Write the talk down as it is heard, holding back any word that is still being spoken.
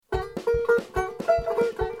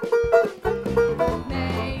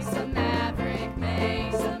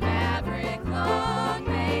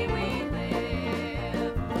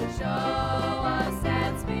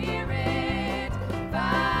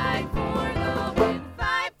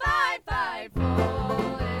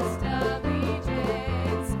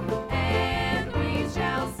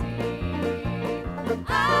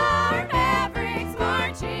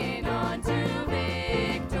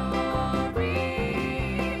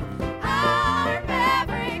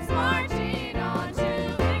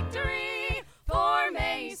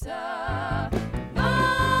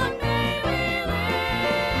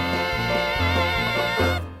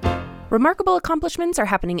Remarkable accomplishments are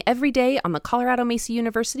happening every day on the Colorado Mesa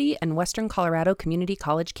University and Western Colorado Community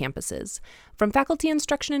College campuses, from faculty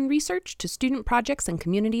instruction and research to student projects and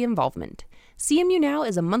community involvement. CMU Now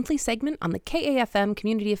is a monthly segment on the KAFM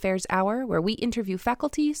Community Affairs Hour where we interview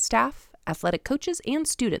faculty, staff, athletic coaches, and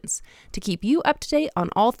students to keep you up to date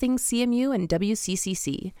on all things CMU and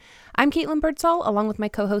WCCC. I'm Caitlin Birdsall, along with my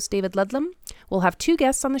co-host David Ludlam. We'll have two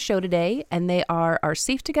guests on the show today, and they are our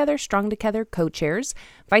Safe Together, Strong Together co-chairs,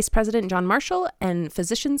 Vice President John Marshall and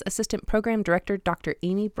Physician's Assistant Program Director Dr.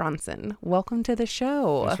 Amy Bronson. Welcome to the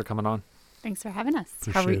show. Thanks for coming on. Thanks for having us.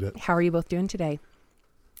 Appreciate it. How are you both doing today?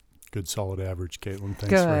 Good, solid average, Caitlin. Thanks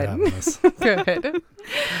Good. for having us. Good.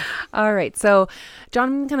 All right. So, John,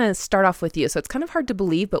 I'm going to start off with you. So it's kind of hard to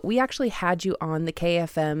believe, but we actually had you on the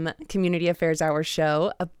KFM Community Affairs Hour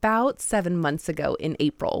show about 7 months ago in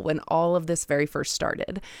April when all of this very first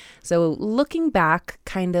started. So looking back,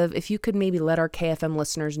 kind of, if you could maybe let our KFM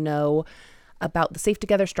listeners know about the Safe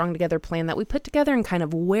Together, Strong Together plan that we put together and kind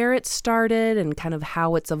of where it started and kind of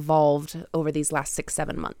how it's evolved over these last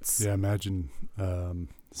 6-7 months. Yeah, imagine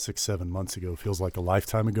 6-7 months ago feels like a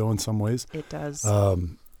lifetime ago in some ways. It does.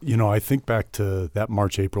 I think back to that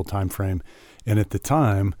March-April timeframe, and at the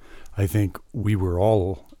time, I think we were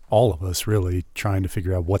all of us really trying to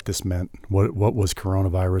figure out what this meant. What was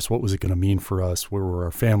coronavirus? What was it going to mean for us? Where were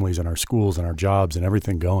our families and our schools and our jobs and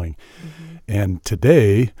everything going? Mm-hmm. And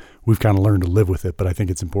today, we've kind of learned to live with it, but I think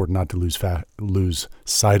it's important not to lose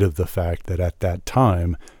sight of the fact that at that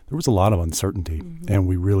time, there was a lot of uncertainty, and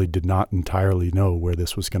we really did not entirely know where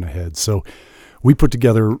this was going to head. So we put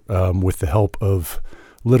together, with the help of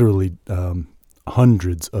literally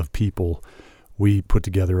hundreds of people, we put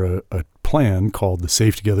together a plan called the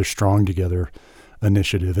Safe Together, Strong Together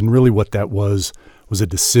initiative. And really what that was a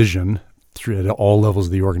decision at all levels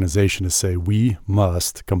of the organization to say we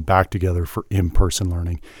must come back together for in-person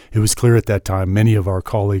learning. It was clear at that time, many of our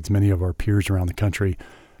colleagues, many of our peers around the country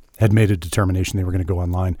had made a determination they were going to go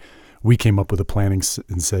online. We came up with a planning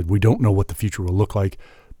and said, we don't know what the future will look like,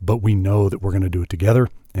 but we know that we're going to do it together.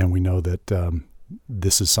 And we know that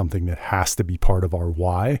this is something that has to be part of our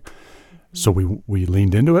why. So we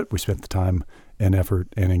leaned into it. We spent the time and effort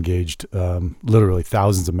and engaged literally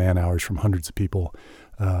thousands of man hours from hundreds of people,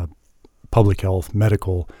 public health,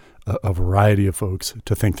 medical, a variety of folks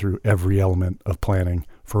to think through every element of planning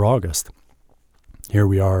for August. Here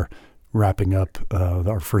we are wrapping up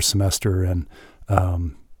our first semester, and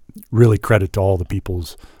really credit to all the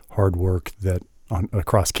people's hard work that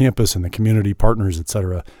across campus and the community partners, et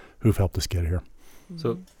cetera, who've helped us get here.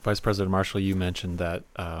 So, Vice President Marshall, you mentioned that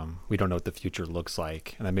we don't know what the future looks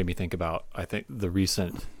like, and that made me think about, I think, the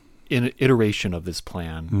recent iteration of this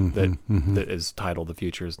plan that is titled "The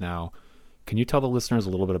Future Is Now." Can you tell the listeners a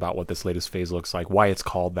little bit about what this latest phase looks like, why it's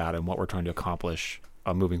called that, and what we're trying to accomplish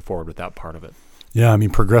moving forward with that part of it? Yeah, I mean,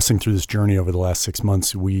 progressing through this journey over the last 6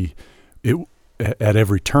 months, at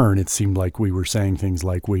every turn, it seemed like we were saying things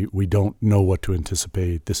like, we don't know what to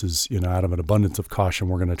anticipate. This is, out of an abundance of caution,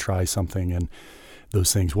 we're going to try something and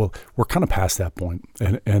those things. Well, we're kind of past that point.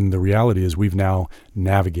 And the reality is we've now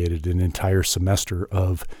navigated an entire semester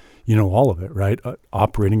of, all of it, right?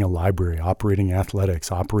 Operating a library, operating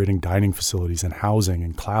athletics, operating dining facilities and housing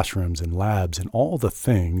and classrooms and labs and all the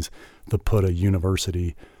things that put a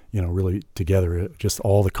university really together, just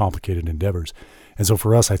all the complicated endeavors. And so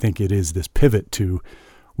for us, I think it is this pivot to,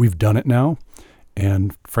 we've done it now,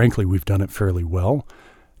 and frankly, we've done it fairly well.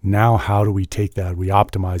 Now, how do we take that? We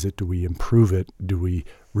optimize it? Do we improve it? Do we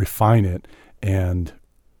refine it? And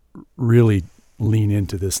really lean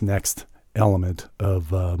into this next element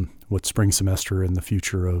of what spring semester and the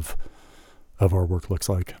future of our work looks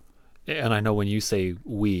like. And I know when you say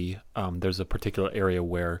we, there's a particular area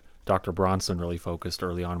where Dr. Bronson really focused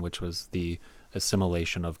early on, which was the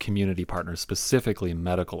assimilation of community partners, specifically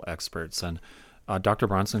medical experts. And Dr.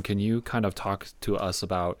 Bronson, can you kind of talk to us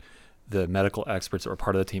about the medical experts that were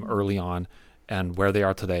part of the team early on and where they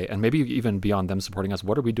are today? And maybe even beyond them supporting us,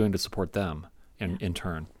 what are we doing to support them in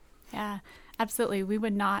turn? Yeah, absolutely. We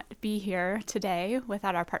would not be here today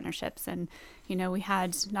without our partnerships. And, we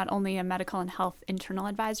had not only a medical and health internal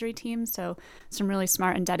advisory team, so some really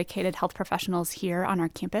smart and dedicated health professionals here on our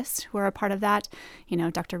campus who are a part of that.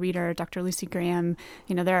 Dr. Reeder, Dr. Lucy Graham,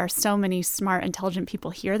 there are so many smart, intelligent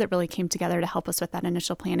people here that really came together to help us with that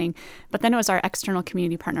initial planning. But then it was our external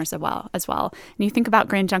community partners as well. And you think about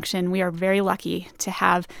Grand Junction, we are very lucky to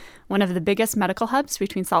have one of the biggest medical hubs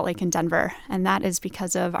between Salt Lake and Denver. And that is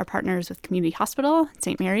because of our partners with Community Community Hospital,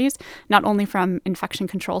 St. Mary's, not only from infection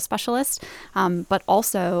control specialists, but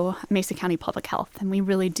also Mesa County Public Health. And we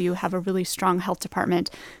really do have a really strong health department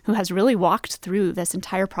who has really walked through this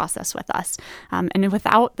entire process with us. And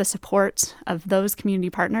without the support of those community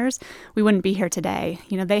partners, we wouldn't be here today.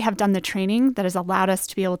 They have done the training that has allowed us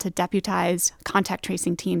to be able to deputize contact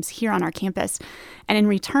tracing teams here on our campus. And in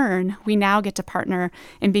return, we now get to partner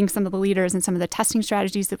in being some of the leaders in some of the testing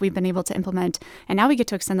strategies that we've been able to implement. And now we get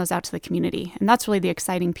to extend those out to the community. And that's really the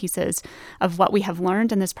exciting pieces of what we have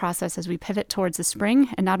learned in this process as we pivot towards the spring,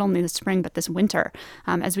 and not only the spring, but this winter,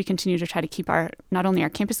 as we continue to try to keep not only our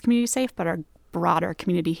campus community safe, but our broader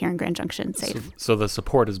community here in Grand Junction safe. So the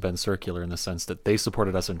support has been circular in the sense that they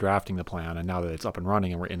supported us in drafting the plan, and now that it's up and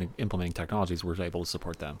running and we're implementing technologies, we're able to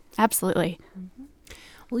support them. Absolutely. Mm-hmm.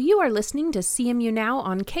 Well, you are listening to CMU Now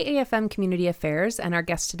on KAFM Community Affairs, and our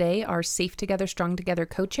guests today are Safe Together, Strong Together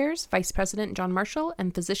co-chairs, Vice President John Marshall,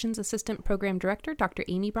 and Physician's Assistant Program Director Dr.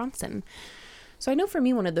 Amy Bronson. So I know for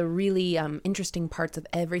me, one of the really interesting parts of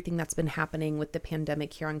everything that's been happening with the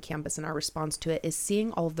pandemic here on campus and our response to it is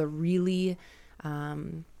seeing all of the really,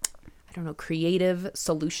 creative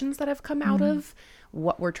solutions that have come out of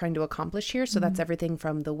what we're trying to accomplish here. So that's everything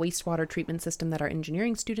from the wastewater treatment system that our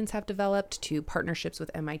engineering students have developed to partnerships with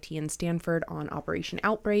MIT and Stanford on Operation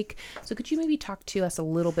Outbreak. So could you maybe talk to us a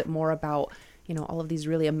little bit more about all of these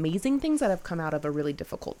really amazing things that have come out of a really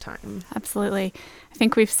difficult time? Absolutely. I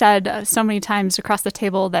think we've said so many times across the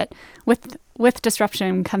table that with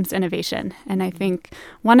disruption comes innovation. And I think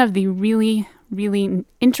one of the really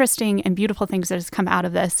interesting and beautiful things that has come out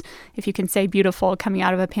of this, if you can say beautiful coming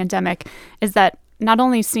out of a pandemic, is that not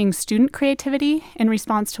only seeing student creativity in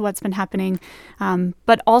response to what's been happening,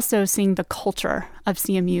 but also seeing the culture of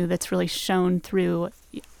CMU that's really shown through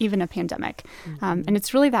even a pandemic. And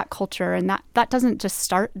it's really that culture, and that doesn't just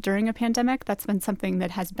start during a pandemic. That's been something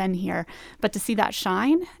that has been here. But to see that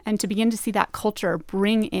shine and to begin to see that culture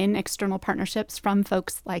bring in external partnerships from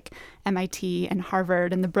folks like MIT and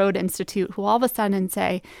Harvard and the Broad Institute, who all of a sudden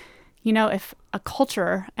say, if a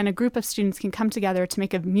culture and a group of students can come together to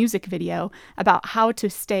make a music video about how to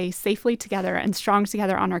stay safely together and strong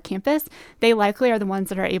together on our campus, they likely are the ones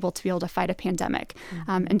that are able to be able to fight a pandemic.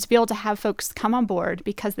 And to be able to have folks come on board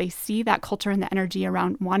because they see that culture and the energy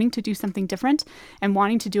around wanting to do something different and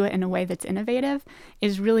wanting to do it in a way that's innovative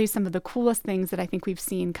is really some of the coolest things that I think we've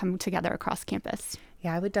seen come together across campus.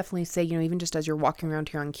 Yeah, I would definitely say, even just as you're walking around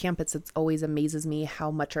here on campus, it always amazes me how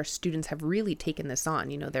much our students have really taken this on.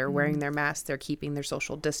 They're wearing their masks, they're keeping their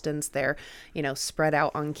social distance, they're, spread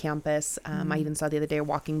out on campus. I even saw the other day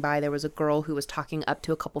walking by, there was a girl who was talking up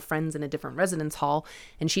to a couple friends in a different residence hall,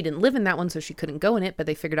 and she didn't live in that one, so she couldn't go in it, but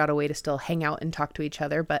they figured out a way to still hang out and talk to each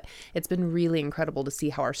other. But it's been really incredible to see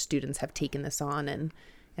how our students have taken this on and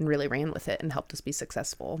really ran with it and helped us be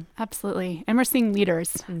successful. Absolutely. And we're seeing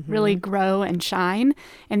leaders really grow and shine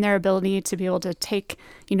in their ability to be able to take,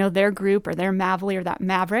 their group or their Mavly or that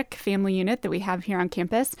Maverick family unit that we have here on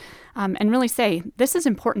campus and really say, this is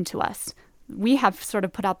important to us. We have sort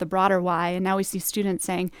of put out the broader why, and now we see students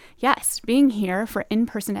saying, yes, being here for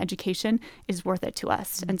in-person education is worth it to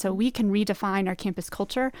us. And so we can redefine our campus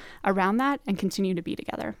culture around that and continue to be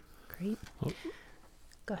together. Great.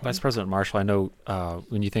 Vice President Marshall, I know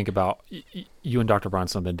when you think about you and Dr.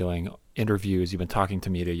 Bronson have been doing interviews, you've been talking to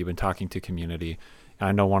media, you've been talking to community, and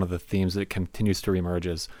I know one of the themes that continues to reemerge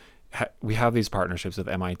is we have these partnerships with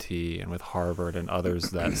MIT and with Harvard and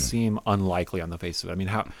others that seem unlikely on the face of it. I mean,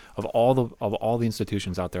 how of all the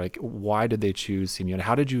institutions out there, why did they choose CMU? And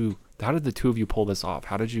how did the two of you pull this off?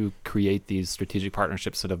 How did you create these strategic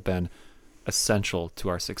partnerships that have been essential to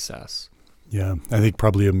our success? Yeah, I think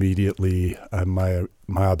probably immediately my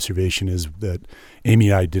observation is that Amy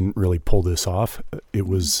and I didn't really pull this off. It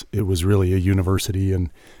was really a university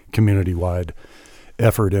and community-wide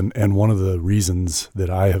effort, and one of the reasons that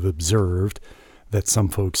I have observed that some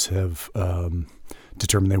folks have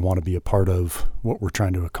determined they want to be a part of what we're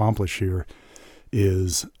trying to accomplish here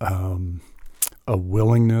is a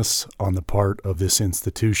willingness on the part of this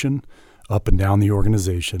institution up and down the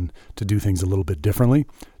organization to do things a little bit differently,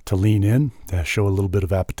 to lean in, to show a little bit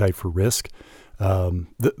of appetite for risk.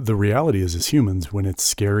 The reality is, as humans, when it's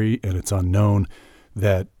scary and it's unknown,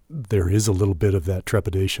 that there is a little bit of that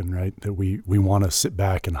trepidation, right? That we want to sit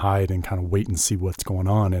back and hide and kind of wait and see what's going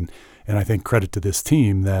on. And I think credit to this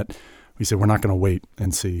team that we said, we're not going to wait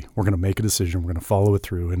and see. We're going to make a decision. We're going to follow it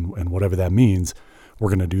through. And whatever that means, we're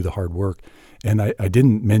going to do the hard work. And I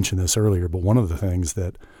didn't mention this earlier, but one of the things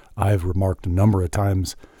that I've remarked a number of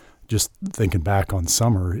times just thinking back on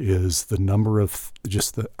summer is the number of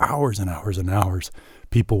just the hours and hours and hours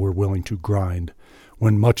people were willing to grind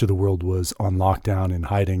when much of the world was on lockdown and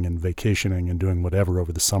hiding and vacationing and doing whatever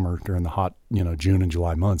over the summer during the hot, June and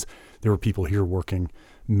July months, there were people here working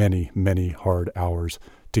many, many hard hours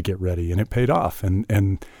to get ready, and it paid off.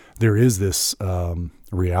 And there is this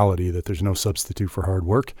reality that there's no substitute for hard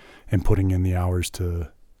work and putting in the hours to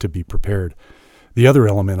be prepared. The other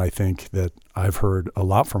element I think that I've heard a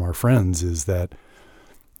lot from our friends is that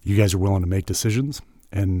you guys are willing to make decisions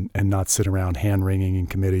and not sit around hand-wringing in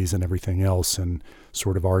committees and everything else and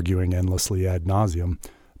sort of arguing endlessly ad nauseum,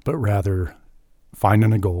 but rather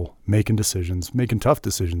finding a goal, making decisions, making tough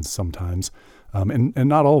decisions sometimes. And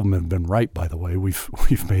not all of them have been right, by the way.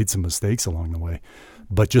 We've made some mistakes along the way,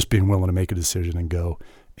 but just being willing to make a decision and go,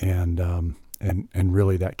 and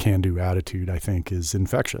really that can-do attitude, I think, is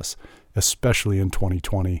infectious, especially in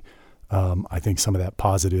 2020. I think some of that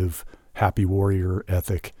positive, happy warrior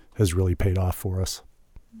ethic has really paid off for us.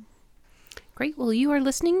 Great. Well, you are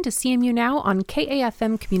listening to CMU Now on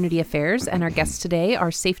KAFM Community Affairs, and our guests today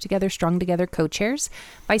are Safe Together, Strong Together co-chairs,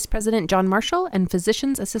 Vice President John Marshall and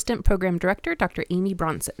Physicians Assistant Program Director Dr. Amy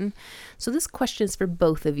Bronson. So this question is for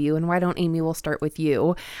both of you, and why don't, Amy, we'll start with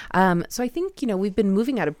you. So I think, we've been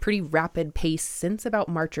moving at a pretty rapid pace since about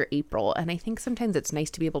March or April, and I think sometimes it's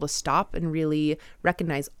nice to be able to stop and really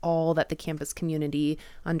recognize all that the campus community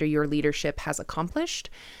under your leadership has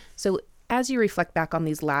accomplished. So as you reflect back on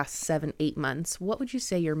these last 7-8 months, what would you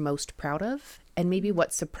say you're most proud of? And maybe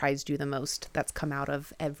what surprised you the most that's come out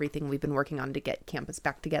of everything we've been working on to get campus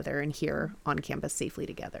back together and here on campus safely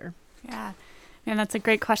together? Yeah, and that's a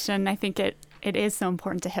great question. I think it is so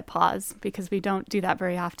important to hit pause because we don't do that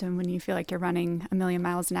very often when you feel like you're running a million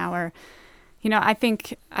miles an hour. I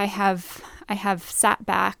think I have sat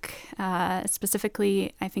back,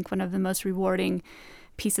 specifically, I think one of the most rewarding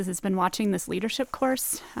pieces has been watching this leadership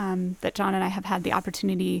course that John and I have had the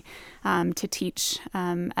opportunity to teach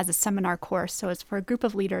as a seminar course. So it's for a group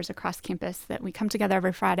of leaders across campus that we come together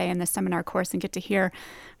every Friday in this seminar course and get to hear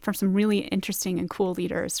from some really interesting and cool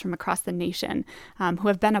leaders from across the nation who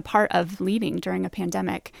have been a part of leading during a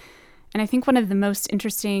pandemic. And I think one of the most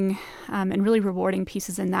interesting and really rewarding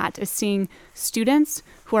pieces in that is seeing students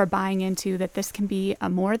who are buying into that this can be a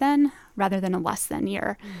more than rather than a less than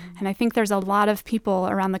year. Mm-hmm. And I think there's a lot of people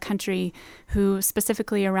around the country who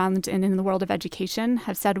specifically around and in the world of education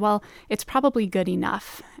have said, well, it's probably good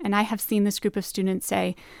enough. And I have seen this group of students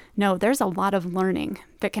say, no, there's a lot of learning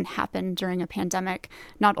that can happen during a pandemic,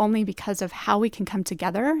 not only because of how we can come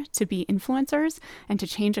together to be influencers and to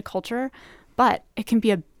change a culture, but it can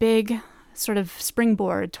be a big sort of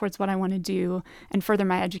springboard towards what I want to do and further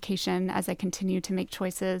my education as I continue to make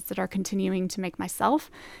choices that are continuing to make myself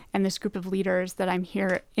and this group of leaders that I'm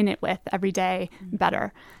here in it with every day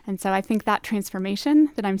better. And so I think that transformation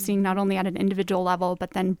that I'm seeing not only at an individual level,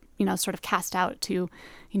 but then, sort of cast out to,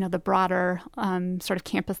 the broader sort of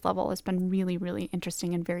campus level has been really, really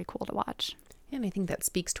interesting and very cool to watch. And I think that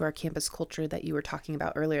speaks to our campus culture that you were talking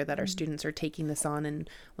about earlier, that our students are taking this on, and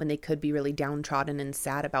when they could be really downtrodden and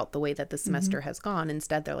sad about the way that the semester has gone,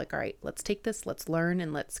 instead they're like, all right, let's take this, let's learn,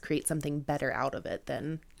 and let's create something better out of it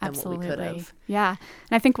than what we could have. Yeah.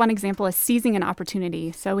 And I think one example is seizing an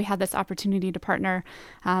opportunity. So we had this opportunity to partner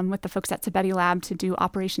with the folks at Sabeti Lab to do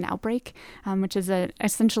Operation Outbreak, which is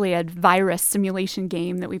essentially a virus simulation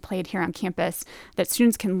game that we played here on campus that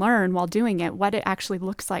students can learn while doing it, what it actually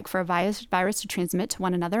looks like for a virus to transmit to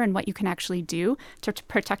one another and what you can actually do to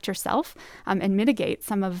protect yourself and mitigate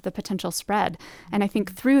some of the potential spread. And I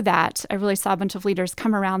think through that, I really saw a bunch of leaders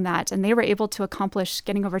come around that, and they were able to accomplish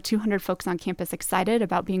getting over 200 folks on campus excited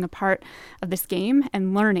about being a part of this game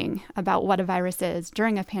and learning about what a virus is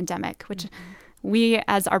during a pandemic, which we,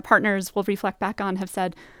 as our partners will reflect back on, have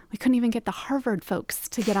said, we couldn't even get the Harvard folks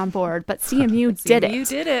to get on board, but CMU did it. You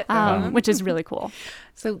did it. Which is really cool.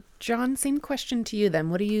 So, John, same question to you then.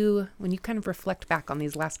 What do you, when you kind of reflect back on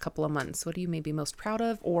these last couple of months, what are you maybe most proud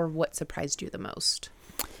of, or what surprised you the most?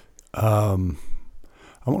 I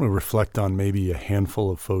want to reflect on maybe a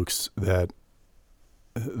handful of folks that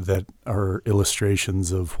are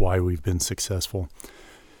illustrations of why we've been successful.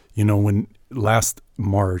 When last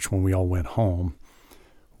March, when we all went home,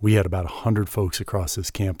 we had about 100 folks across this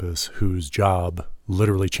campus whose job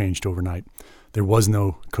literally changed overnight. There was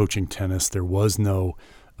no coaching tennis. There was no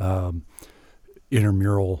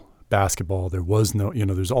intramural basketball. There was no,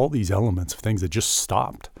 there's all these elements of things that just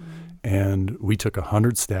stopped. And we took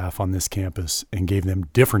 100 staff on this campus and gave them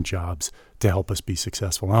different jobs to help us be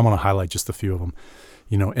successful. And I want to highlight just a few of them.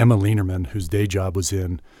 Emma Lienerman, whose day job was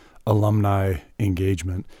in alumni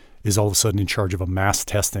engagement, is all of a sudden in charge of a mass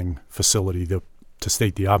testing facility that, to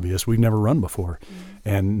state the obvious, we've never run before.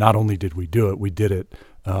 And not only did we do it, we did it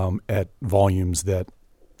at volumes that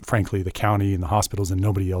frankly, the county and the hospitals and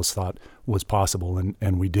nobody else thought was possible.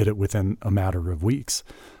 And we did it within a matter of weeks.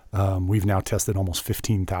 We've now tested almost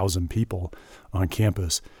 15,000 people on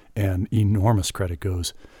campus, and enormous credit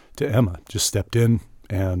goes to Emma. Just stepped in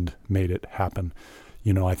and made it happen.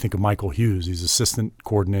 You know, I think of Michael Hughes. He's assistant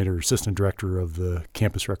director of the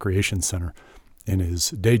Campus Recreation Center in his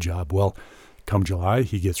day job. Well, come July,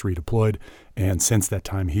 he gets redeployed. And since that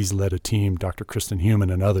time, he's led a team, Dr. Kristen Human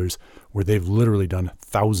and others, where they've literally done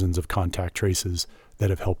thousands of contact traces that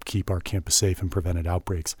have helped keep our campus safe and prevented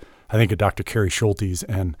outbreaks. I think of Dr. Carrie Schultes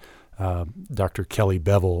and Dr. Kelly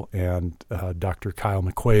Bevel and Dr. Kyle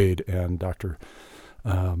McQuaid and Dr.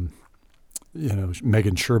 Megan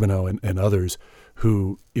Sherbino and others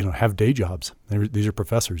who, have day jobs. These are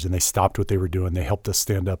professors, and they stopped what they were doing. They helped us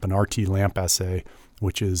stand up an RT lamp assay,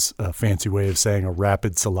 which is a fancy way of saying a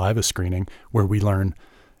rapid saliva screening, where we learn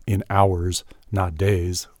in hours, not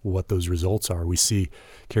days, what those results are. We see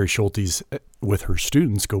Carrie Schultes with her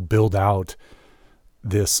students go build out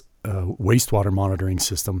this wastewater monitoring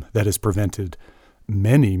system that has prevented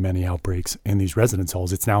many, many outbreaks in these residence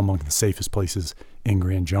halls. It's now among the safest places in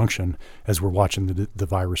Grand Junction as we're watching the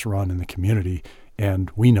virus run in the community.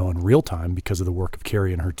 And we know in real time, because of the work of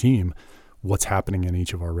Carrie and her team, what's happening in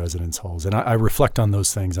each of our residence halls. And I reflect on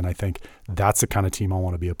those things, and I think that's the kind of team I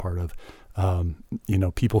want to be a part of.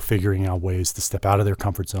 People figuring out ways to step out of their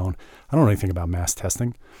comfort zone. I don't know anything about mass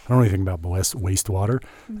testing. I don't know anything about wastewater,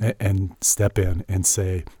 and step in and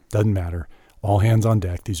say, doesn't matter. All hands on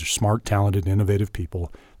deck. These are smart, talented, innovative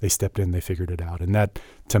people. They stepped in, they figured it out. And that,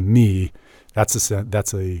 to me, that's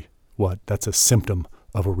a symptom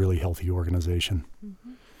of a really healthy organization.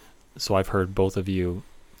 Mm-hmm. So I've heard both of you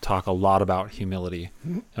talk a lot about humility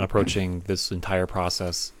and approaching this entire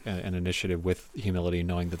process and initiative with humility,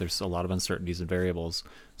 knowing that there's a lot of uncertainties and variables.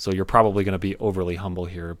 So you're probably going to be overly humble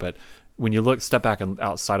here, but when you step back and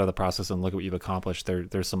outside of the process and look at what you've accomplished,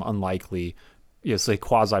 there's some unlikely, say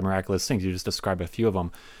quasi-miraculous things. You just described a few of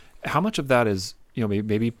them. How much of that is,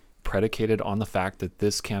 maybe predicated on the fact that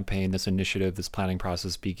this campaign, this initiative, this planning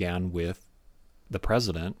process began with the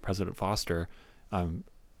President Foster, and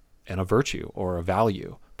a virtue or a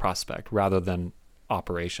value prospect rather than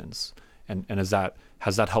operations? And has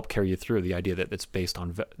that helped carry you through the idea that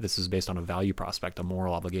this is based on a value prospect, a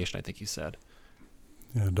moral obligation, I think you said?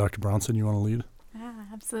 Yeah, Dr. Bronson, you want to lead? Yeah,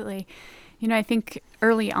 absolutely. I think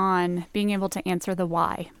early on, being able to answer the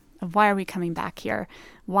why of why are we coming back here?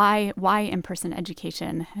 Why in-person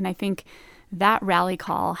education? And I think that rally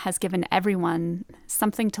call has given everyone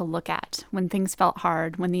something to look at when things felt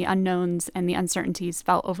hard, when the unknowns and the uncertainties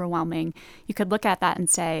felt overwhelming. You could look at that and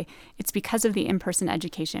say, it's because of the in-person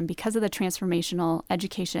education, because of the transformational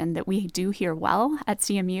education that we do here well at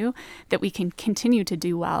CMU, that we can continue to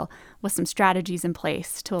do well with some strategies in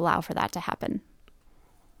place to allow for that to happen.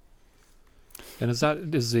 And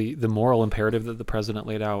is the moral imperative that the President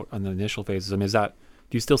laid out on the initial phases? I mean,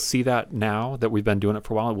 do you still see that now that we've been doing it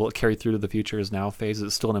for a while? Will it carry through to the future as now phase? Is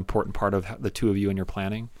it still an important part of the two of you in your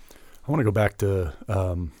planning? I want to go back to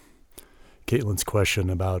Caitlin's question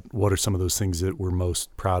about what are some of those things that we're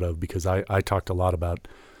most proud of, because I talked a lot about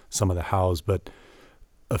some of the hows, but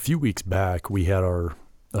a few weeks back we had our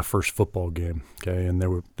first football game, okay, and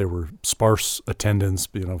there were sparse attendance,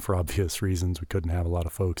 for obvious reasons. We couldn't have a lot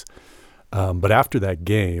of folks. But after that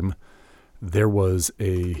game, there was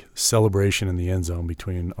a celebration in the end zone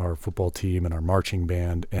between our football team and our marching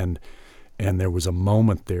band, and there was a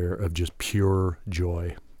moment there of just pure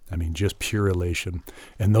joy. I mean, just pure elation.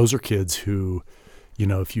 And those are kids who,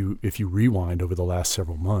 if you rewind over the last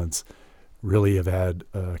several months, really have had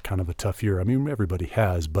kind of a tough year. I mean, everybody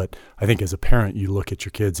has, but I think as a parent, you look at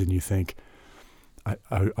your kids and you think,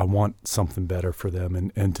 I want something better for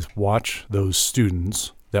them. And to watch those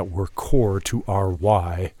students that were core to our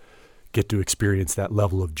why get to experience that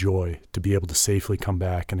level of joy, to be able to safely come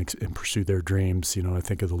back and pursue their dreams. I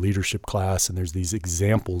think of the leadership class, and there's these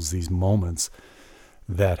examples, these moments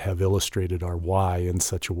that have illustrated our why in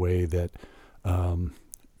such a way that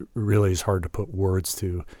really is hard to put words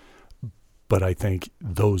to. But I think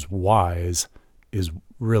those whys is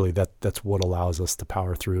really that's what allows us to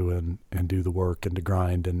power through and do the work and to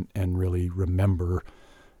grind and really remember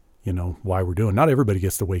why we're doing. Not everybody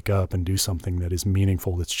gets to wake up and do something that is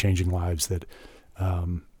meaningful, that's changing lives, that,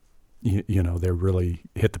 they really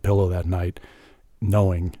hit the pillow that night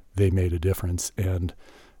knowing they made a difference. And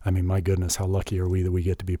I mean, my goodness, how lucky are we that we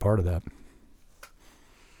get to be part of that?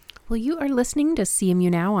 Well, you are listening to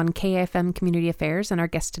CMU Now on KFM Community Affairs, and our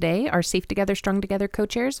guests today are Safe Together, Strong Together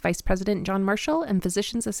co-chairs, Vice President John Marshall and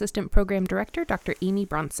Physician's Assistant Program Director, Dr. Amy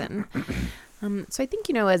Bronson. So I think,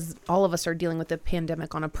 as all of us are dealing with the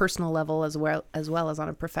pandemic on a personal level as well as on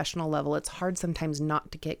a professional level, it's hard sometimes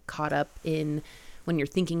not to get caught up in when you're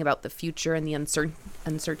thinking about the future and the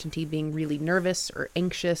uncertainty being really nervous or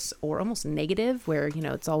anxious or almost negative, where,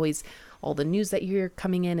 it's always all the news that you're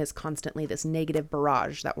coming in is constantly this negative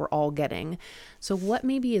barrage that we're all getting. So what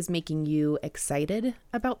maybe is making you excited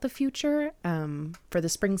about the future for the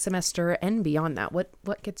spring semester and beyond that?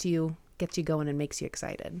 What gets you going and makes you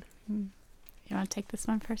excited? You want to take this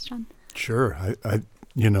one first, John? Sure. I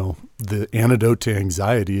the antidote to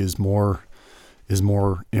anxiety is more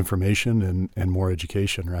information and more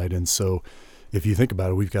education, right? And so if you think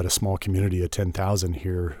about it, we've got a small community of 10,000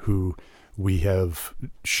 here who we have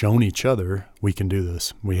shown each other we can do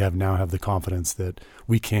this. We now have the confidence that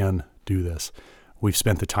we can do this. We've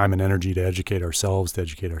spent the time and energy to educate ourselves, to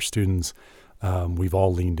educate our students. We've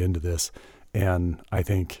all leaned into this. And I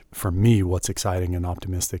think for me, what's exciting and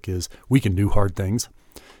optimistic is we can do hard things.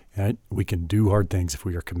 Right? We can do hard things if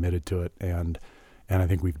we are committed to it. And I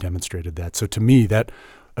think we've demonstrated that. So to me, that,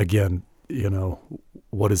 again,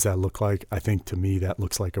 what does that look like? I think to me, that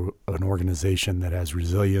looks like an organization that has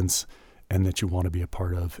resilience and that you want to be a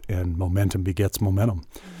part of. And momentum begets momentum.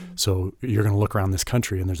 Mm-hmm. So you're going to look around this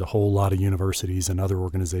country and there's a whole lot of universities and other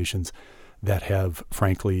organizations that have,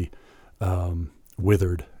 frankly,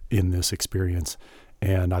 withered in this experience.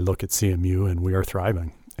 And I look at CMU and we are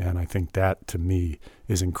thriving. And I think that to me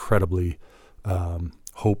is incredibly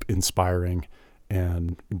hope inspiring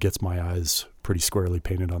and gets my eyes pretty squarely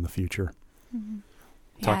painted on the future. Mm-hmm.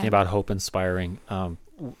 Talking about hope inspiring,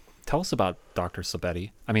 tell us about Dr.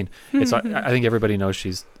 Sabetti. I mean, I think everybody knows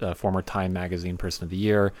she's a former Time Magazine Person of the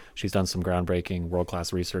Year. She's done some groundbreaking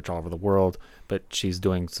world-class research all over the world, but she's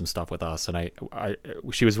doing some stuff with us. And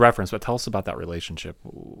she was referenced, but tell us about that relationship.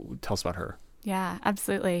 Tell us about her. Yeah,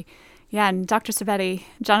 absolutely. Yeah, and Dr. Sabetti,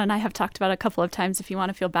 John and I have talked about a couple of times. If you want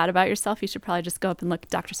to feel bad about yourself, you should probably just go up and look at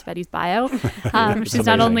Dr. Sabetti's bio. She's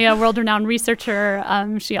not only a world-renowned researcher,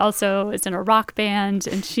 she also is in a rock band,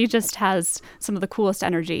 and she just has some of the coolest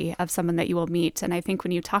energy of someone that you will meet. And I think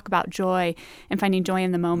when you talk about joy and finding joy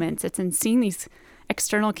in the moments, it's in seeing these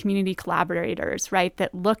external community collaborators, right,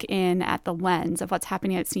 that look in at the lens of what's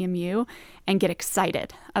happening at CMU and get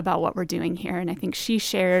excited about what we're doing here. And I think she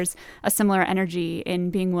shares a similar energy in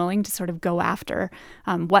being willing to sort of go after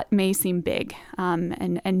what may seem big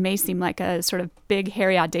and may seem like a sort of big,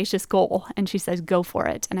 hairy, audacious goal. And she says, go for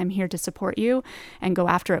it. And I'm here to support you and go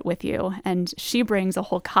after it with you. And she brings a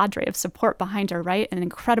whole cadre of support behind her, right? An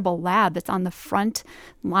incredible lab that's on the front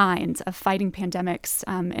lines of fighting pandemics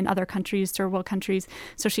in other countries, third world countries.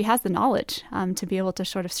 So she has the knowledge to be able to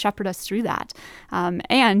sort of shepherd us through that.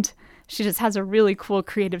 And she just has a really cool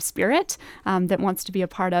creative spirit that wants to be a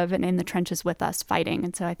part of and in the trenches with us fighting.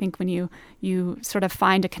 And so I think when you sort of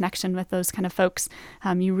find a connection with those kind of folks,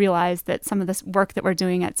 you realize that some of this work that we're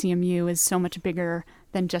doing at CMU is so much bigger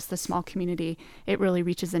than just the small community. It really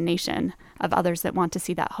reaches a nation of others that want to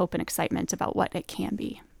see that hope and excitement about what it can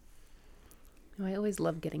be. I always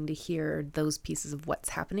love getting to hear those pieces of what's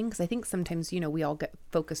happening, because I think sometimes, we all get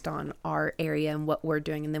focused on our area and what we're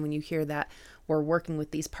doing. And then when you hear that we're working with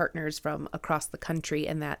these partners from across the country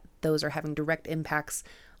and that those are having direct impacts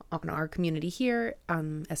on our community here,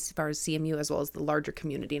 as far as CMU, as well as the larger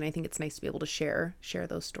community. And I think it's nice to be able to share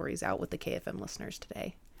those stories out with the KFM listeners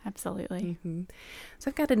today. Absolutely. Mm-hmm. So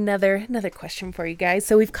I've got another question for you guys.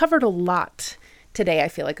 So we've covered a lot today, I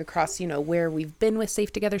feel like, across, where we've been with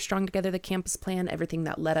Safe Together, Strong Together, the campus plan, everything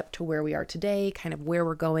that led up to where we are today, kind of where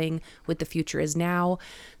we're going with the future is now.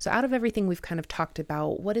 So out of everything we've kind of talked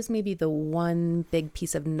about, what is maybe the one big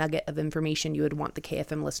piece of nugget of information you would want the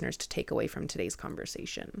KFM listeners to take away from today's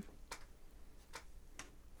conversation?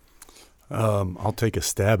 I'll take a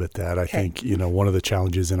stab at that. I think, one of the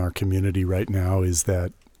challenges in our community right now is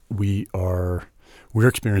that we're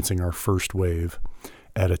experiencing our first wave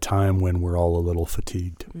at a time when we're all a little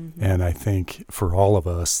fatigued. Mm-hmm. And I think for all of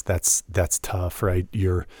us, that's tough, right?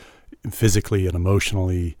 You're physically and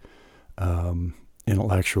emotionally,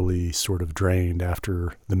 intellectually sort of drained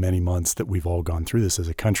after the many months that we've all gone through this as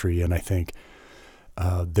a country. And I think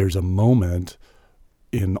there's a moment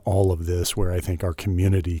in all of this where I think our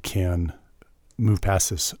community can move past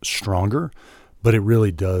this stronger, but it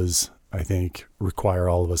really does, I think, require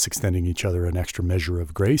all of us extending each other an extra measure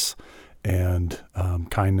of grace and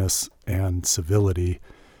kindness and civility,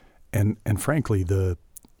 and frankly,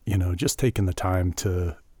 just taking the time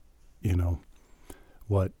to,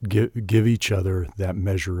 give each other that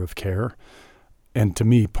measure of care. And to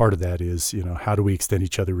me, part of that is, how do we extend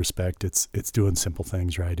each other respect? It's doing simple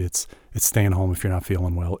things, right? It's staying home if you're not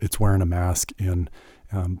feeling well. It's wearing a mask in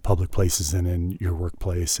public places and in your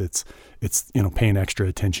workplace. It's paying extra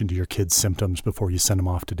attention to your kids' symptoms before you send them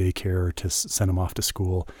off to daycare or to send them off to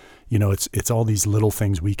school. It's all these little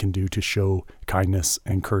things we can do to show kindness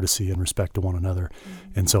and courtesy and respect to one another.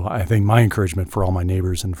 Mm-hmm. And so I think my encouragement for all my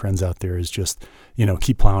neighbors and friends out there is just,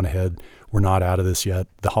 keep plowing ahead. We're not out of this yet.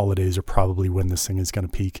 The holidays are probably when this thing is going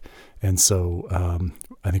to peak. And so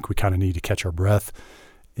I think we kind of need to catch our breath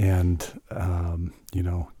and,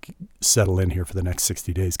 settle in here for the next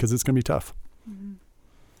 60 days because it's going to be tough. Mm-hmm.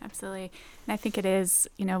 Absolutely. And I think it is,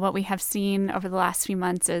 what we have seen over the last few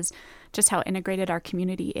months is just how integrated our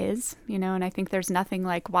community is, and I think there's nothing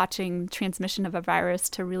like watching transmission of a virus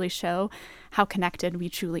to really show how connected we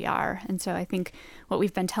truly are. And so I think what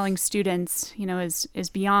we've been telling students, is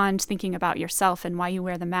beyond thinking about yourself and why you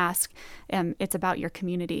wear the mask. It's about your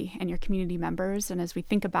community and your community members. And as we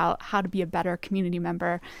think about how to be a better community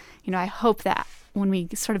member, I hope that when we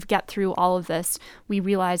sort of get through all of this, we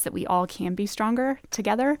realize that we all can be stronger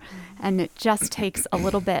together. Mm-hmm. And it just takes a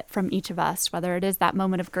little bit from each of us, whether it is that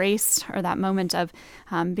moment of grace or that moment of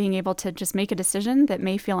being able to just make a decision that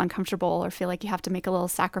may feel uncomfortable or feel like you have to make a little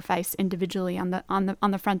sacrifice individually on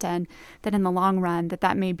the front end, that in the long run,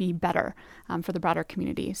 that may be better for the broader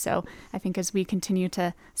community. So I think as we continue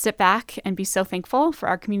to sit back and be so thankful for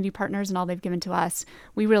our community partners and all they've given to us,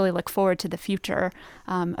 we really look forward to the future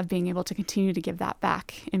of being able to continue to give that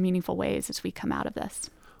back in meaningful ways as we come out of this.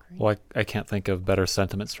 Well, I can't think of better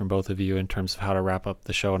sentiments from both of you in terms of how to wrap up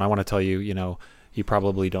the show. And I want to tell you, you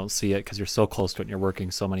probably don't see it because you're so close to it and you're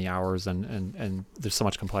working so many hours and there's so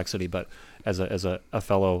much complexity. But as a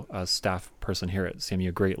fellow staff person here at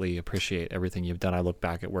CMU, greatly appreciate everything you've done. I look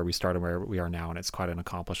back at where we started, where we are now, and it's quite an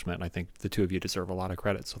accomplishment. And I think the two of you deserve a lot of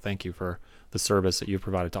credit. So thank you for the service that you've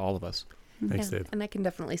provided to all of us. Thanks, Dave. And I can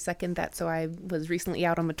definitely second that. So I was recently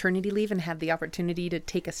out on maternity leave and had the opportunity to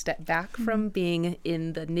take a step back from being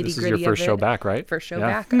in the nitty gritty of it. This is your first show back, right? First show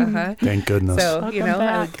back. Uh-huh. Thank goodness. So, Welcome I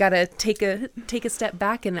back. got to take a step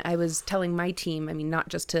back. And I was telling my team, not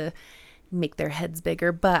just to make their heads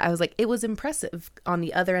bigger, but I was like, it was impressive on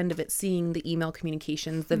the other end of it, seeing the email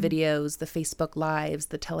communications, the videos, the Facebook lives,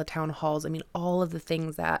 the teletown halls. All of the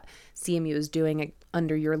things that CMU is doing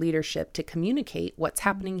under your leadership to communicate what's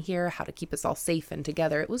happening here, how to keep us all safe and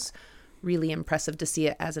together. It was really impressive to see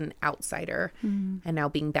it as an outsider. And now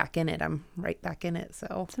being back in it, I'm right back in it.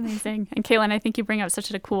 So it's amazing. And Caitlin, I think you bring up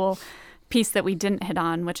such a cool piece that we didn't hit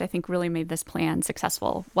on, which I think really made this plan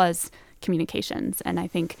successful, was communications. And I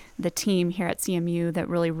think the team here at CMU that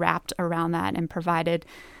really wrapped around that and provided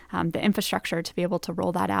the infrastructure to be able to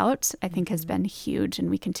roll that out, I think has been huge. And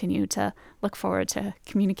we continue to look forward to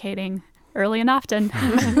communicating early and often.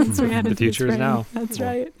 The future is now. That's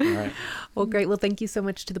right. All right. Well, great. Well, thank you so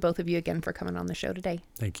much to the both of you again for coming on the show today.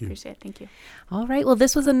 Thank you. Appreciate it. Thank you. All right. Well,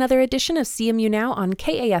 this was another edition of CMU Now on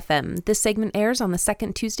KAFM. This segment airs on the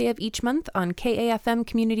second Tuesday of each month on KAFM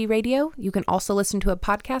Community Radio. You can also listen to a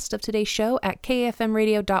podcast of today's show at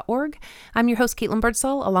kafmradio.org. I'm your host, Caitlin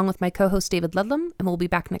Birdsall, along with my co-host, David Ludlam, and we'll be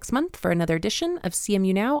back next month for another edition of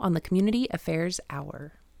CMU Now on the Community Affairs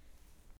Hour.